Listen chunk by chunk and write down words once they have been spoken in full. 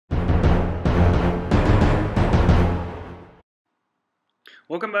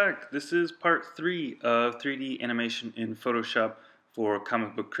Welcome back. This is part 3 of 3D animation in Photoshop for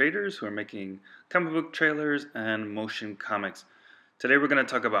comic book creators who are making comic book trailers and motion comics. Today we're going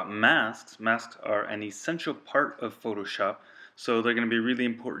to talk about masks. Masks are an essential part of Photoshop, so they're going to be really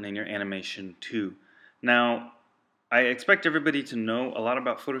important in your animation too. Now, I expect everybody to know a lot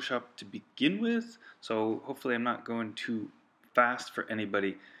about Photoshop to begin with, so hopefully I'm not going too fast for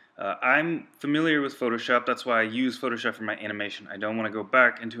anybody. I'm familiar with Photoshop, that's why I use Photoshop for my animation. I don't want to go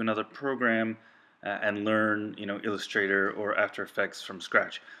back into another program and learn, Illustrator or After Effects from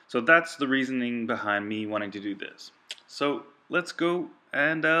scratch. So that's the reasoning behind me wanting to do this. So let's go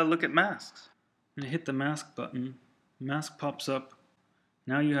and look at masks. I'm going to hit the mask button. Mask pops up.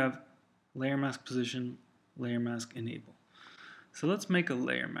 Now you have layer mask position, layer mask enable. So let's make a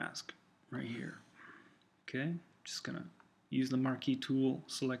layer mask right here. Okay, just gonna use the marquee tool,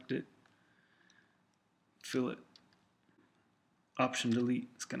 select it, fill it. Option delete,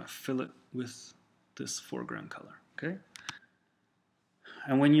 it's gonna fill it with this foreground color. Okay.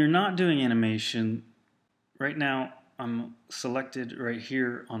 And when you're not doing animation, right now I'm selected right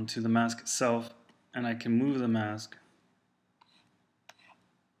here onto the mask itself, and I can move the mask.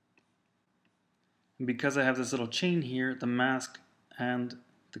 And because I have this little chain here, the mask and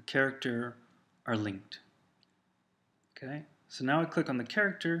the character are linked. Okay, so now I click on the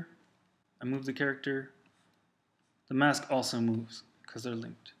character, I move the character, the mask also moves because they're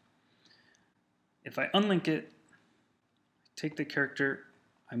linked. If I unlink it, take the character,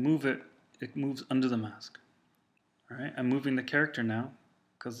 I move it, it moves under the mask. Alright, I'm moving the character now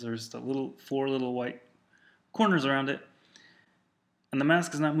because there's the four little white corners around it, and the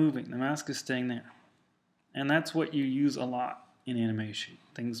mask is not moving, the mask is staying there. And that's what you use a lot in animation.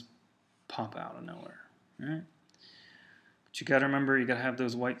 Things pop out of nowhere. Right? But you gotta remember, you gotta have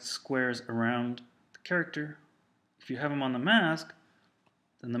those white squares around the character. If you have them on the mask,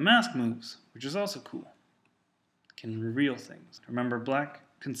 then the mask moves, which is also cool. It can reveal things. Remember, black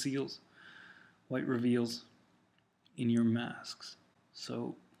conceals, white reveals in your masks.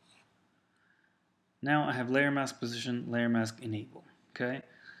 So now I have layer mask position, layer mask enable. Okay?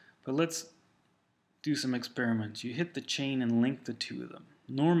 But let's do some experiments. You hit the chain and link the two of them.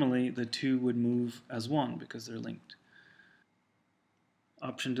 Normally the two would move as one because they're linked.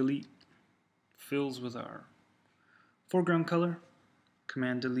 Option delete fills with our foreground color.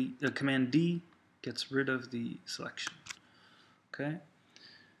 Command D gets rid of the selection. Okay?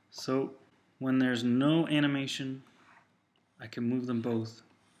 So when there's no animation, I can move them both.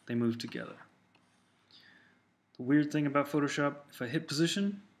 They move together. The weird thing about Photoshop, if I hit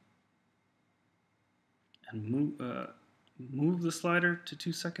position and move the slider to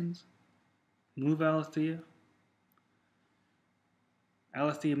 2 seconds, move Alethea.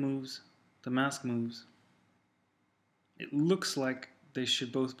 Alethea moves, the mask moves. It looks like they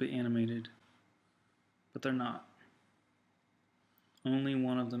should both be animated, but they're not. Only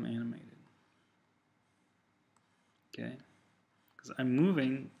one of them animated. Okay? Because I'm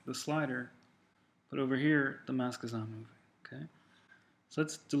moving the slider, but over here the mask is not moving. Okay? So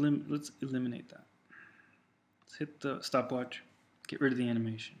let's eliminate that. Let's hit the stopwatch, get rid of the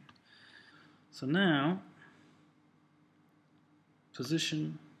animation. So now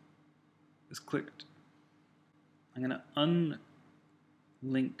position is clicked. I'm going to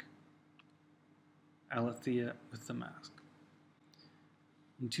unlink Alethea with the mask.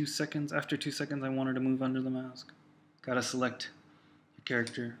 In 2 seconds, after 2 seconds, I want her to move under the mask. Gotta select your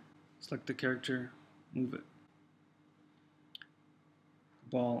character, select the character, move it. The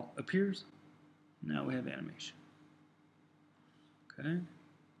ball appears. Now we have animation. Okay.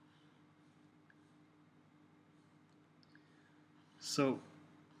 So,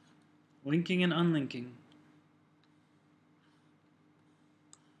 linking and unlinking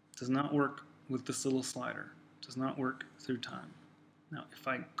does not work with this little slider. It does not work through time. Now, if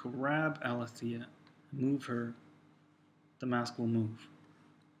I grab Alethea and move her, the mask will move.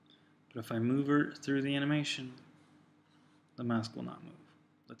 But if I move her through the animation, the mask will not move.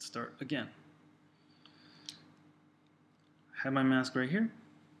 Let's start again. I have my mask right here.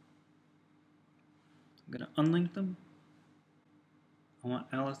 I'm going to unlink them. I want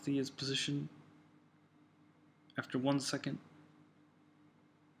Alethea's position after 1 second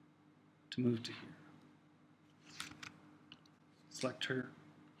to move to here. Select her,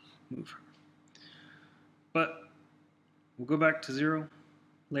 move her. But we'll go back to 0,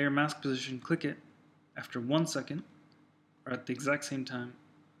 layer mask position, click it. After 1 second, or at the exact same time,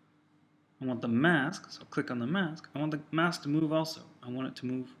 I want the mask, so click on the mask. I want the mask to move also. I want it to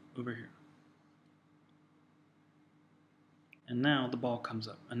move over here. And now the ball comes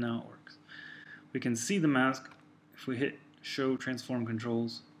up, and now it works. We can see the mask if we hit show transform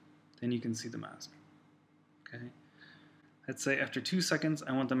controls, then you can see the mask. Okay. Let's say after 2 seconds,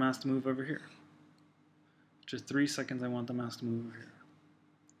 I want the mask to move over here. After 3 seconds, I want the mask to move over here.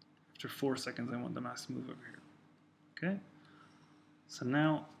 After 4 seconds, I want the mask to move over here. Okay? So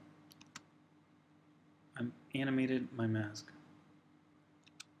now, I've animated my mask.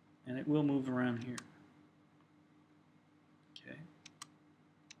 And it will move around here. Okay?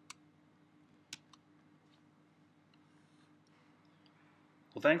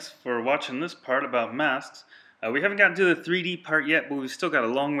 Well, thanks for watching this part about masks. We haven't gotten to the 3D part yet, but we've still got a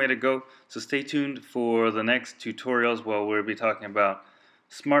long way to go, so stay tuned for the next tutorials where we'll be talking about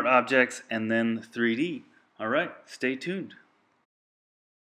smart objects and then 3D. Alright, stay tuned.